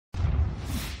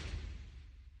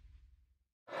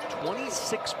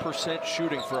26%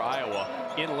 shooting for Iowa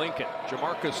in Lincoln.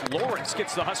 Jamarcus Lawrence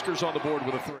gets the Huskers on the board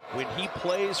with a 3. When he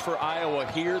plays for Iowa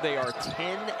here, they are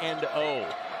 10-0.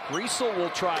 Griesel will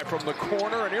try from the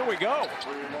corner, and here we go.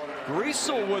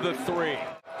 Griesel with a 3.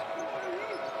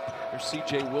 Here's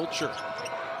C.J. Wilcher.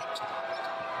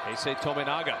 Keisei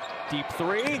Tominaga, deep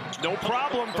 3, no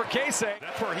problem for Keisei.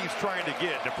 That's where he's trying to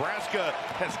get. Nebraska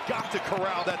has got to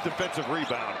corral that defensive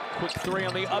rebound. Quick 3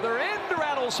 on the other end,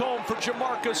 rattles home for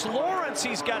Jamarcus Lawrence.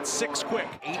 He's got 6 quick.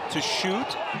 8 to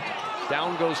shoot.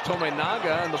 Down goes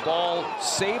Tominaga, and the ball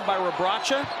saved by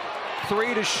Rebraca.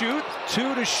 3 to shoot,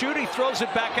 2 to shoot. He throws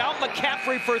it back out.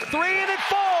 McCaffrey for 3, and it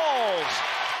falls.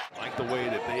 I like the way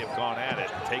that they have gone at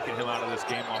it, taking him out of this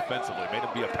game offensively, made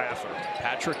him be a passer.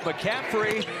 Patrick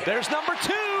McCaffrey, there's number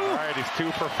 2. All right, he's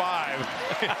 2 for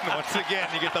 5. Once again,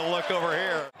 you get the look over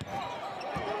here.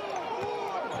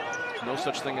 No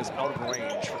such thing as out of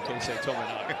range for Keisei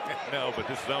Tominaga. No, but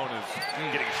this zone is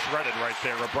getting shredded right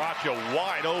there. Rebraca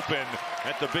wide open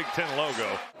at the Big Ten logo.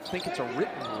 I think it's a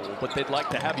written rule, but they'd like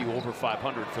to have you over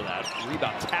 500 for that.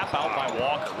 Rebound, tap out by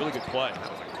Walker. Really good play.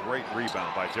 That was a great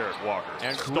rebound by Derek Walker.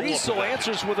 And Griesel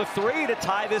answers with a 3 to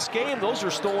tie this game. Those are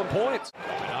stolen points.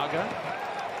 Tominaga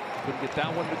couldn't get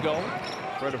that one to go.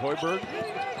 Fred Hoiberg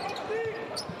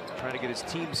trying to get his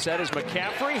team set as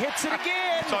McCaffrey hits it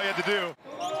again. That's all you had to do.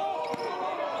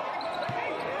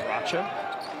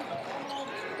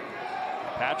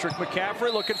 Patrick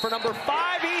McCaffrey looking for number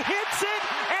 5. He hits it,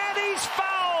 and he's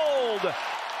fouled.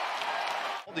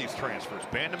 All these transfers,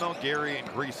 Bandamel, Gary, and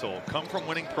Griesel, come from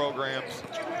winning programs.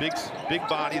 Big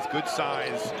bodies, good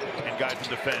size, and guys who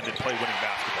defend and play winning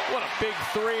basketball. What a big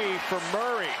 3 for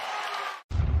Murray.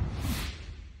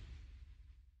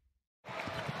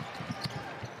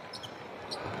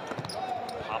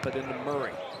 Pop it into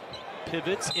Murray.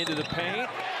 Pivots into the paint.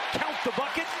 Count the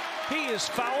bucket. He is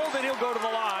fouled, and he'll go to the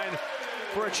line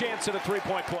for a chance at a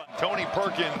 3-point play. Tony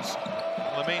Perkins,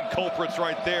 the main culprits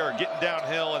right there, getting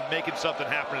downhill and making something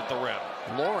happen at the rim.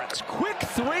 Lawrence, quick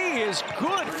 3 is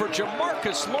good for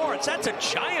Jamarcus Lawrence. That's a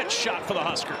giant shot for the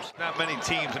Huskers. Not many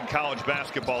teams in college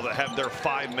basketball that have their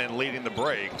 5 men leading the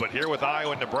break, but here with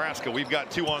Iowa and Nebraska, we've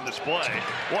got 2 on display.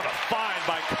 What a find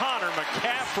by Connor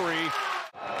McCaffrey.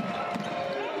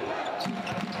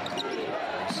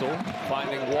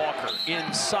 Finding Walker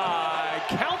inside.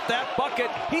 Count that bucket.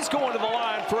 He's going to the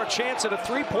line for a chance at a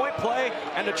 3-point play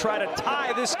and to try to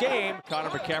tie this game.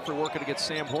 Connor McCaffrey working against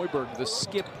Sam Hoiberg. The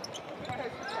skip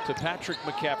to Patrick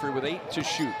McCaffrey with 8 to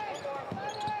shoot.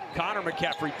 Connor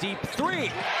McCaffrey deep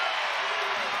 3.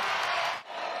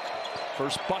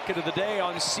 First bucket of the day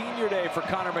on senior day for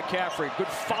Connor McCaffrey. Good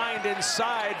find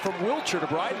inside from Wilcher to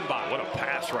Breidenbach. What a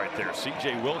pass right there.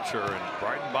 C.J. Wilcher and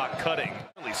Breidenbach cutting.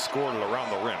 Really scored it around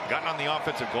the rim. Gotten on the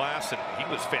offensive glass, and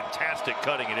he was fantastic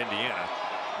cutting in Indiana.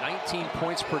 19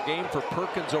 points per game for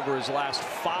Perkins over his last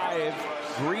 5.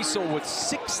 Griesel with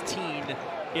 16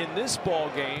 in this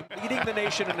ball game. Leading the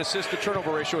nation in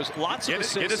assist-to-turnover ratio is lots of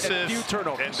assists and few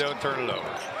turnovers. And don't turn it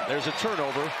over. There's a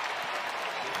turnover.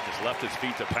 Just left his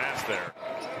feet to pass there.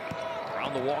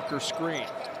 Around the Walker screen.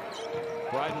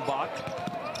 Breidenbach,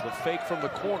 the fake from the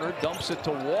corner, dumps it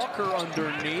to Walker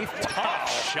underneath.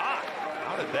 Tough shot.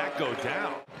 How did that go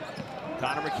down?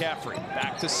 Connor McCaffrey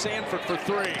back to Sanford for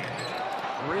 3.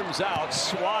 Rims out,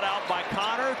 swat out by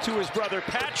Connor to his brother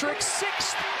Patrick.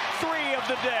 6th 3 of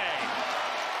the day.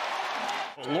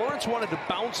 Lawrence wanted to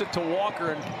bounce it to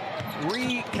Walker and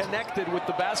reconnected with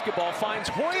the basketball. Finds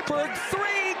Hoiberg. 3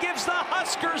 gives the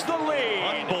Huskers the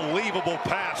lead. Unbelievable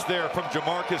pass there from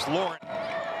Jamarcus Lawrence.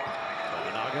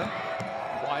 Tominaga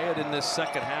quiet in this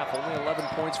second half. Only 11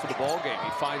 points for the ball game.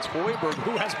 He finds Hoiberg,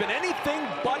 who has been anything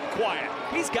but quiet.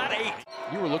 He's got 8.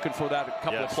 You were looking for that a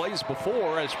couple of plays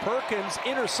before as Perkins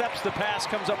intercepts the pass,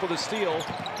 comes up with a steal.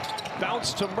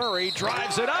 Bounce to Murray,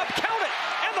 drives it up, count it,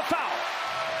 and the foul.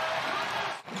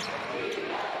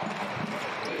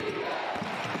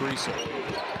 Griesel.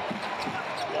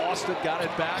 Lost it, got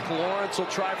it back. Lawrence will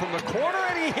try from the corner,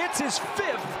 and he hits his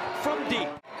 5th from deep.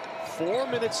 4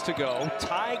 minutes to go.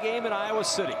 Tie game in Iowa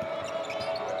City.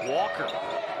 Walker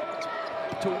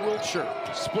to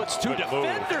Wilcher. Splits 2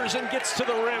 defenders and gets to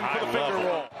the rim for the finger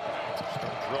roll.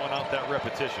 Throwing out that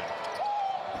repetition.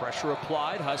 Pressure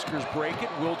applied. Huskers break it.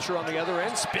 Wilcher on the other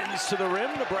end. Spins to the rim.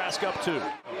 Nebraska up 2. No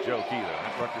joke either.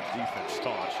 That Rutgers defense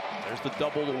staunch. There's the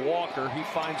double to Walker. He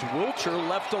finds Wilcher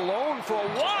left alone for a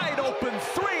wide open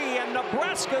 3, and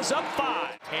Nebraska's up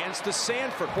 5. Hands to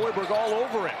Sanford. Hoiberg all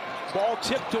over it. Ball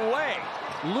tipped away.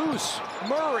 Loose.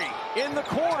 Murray in the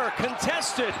corner.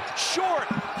 Contested. Short.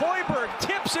 Hoiberg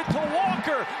tips it to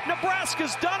Walker.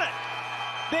 Nebraska's done it.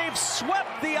 They've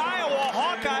swept the Iowa Hawks.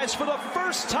 Hawkeyes for the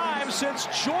first time since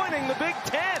joining the Big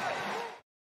Ten.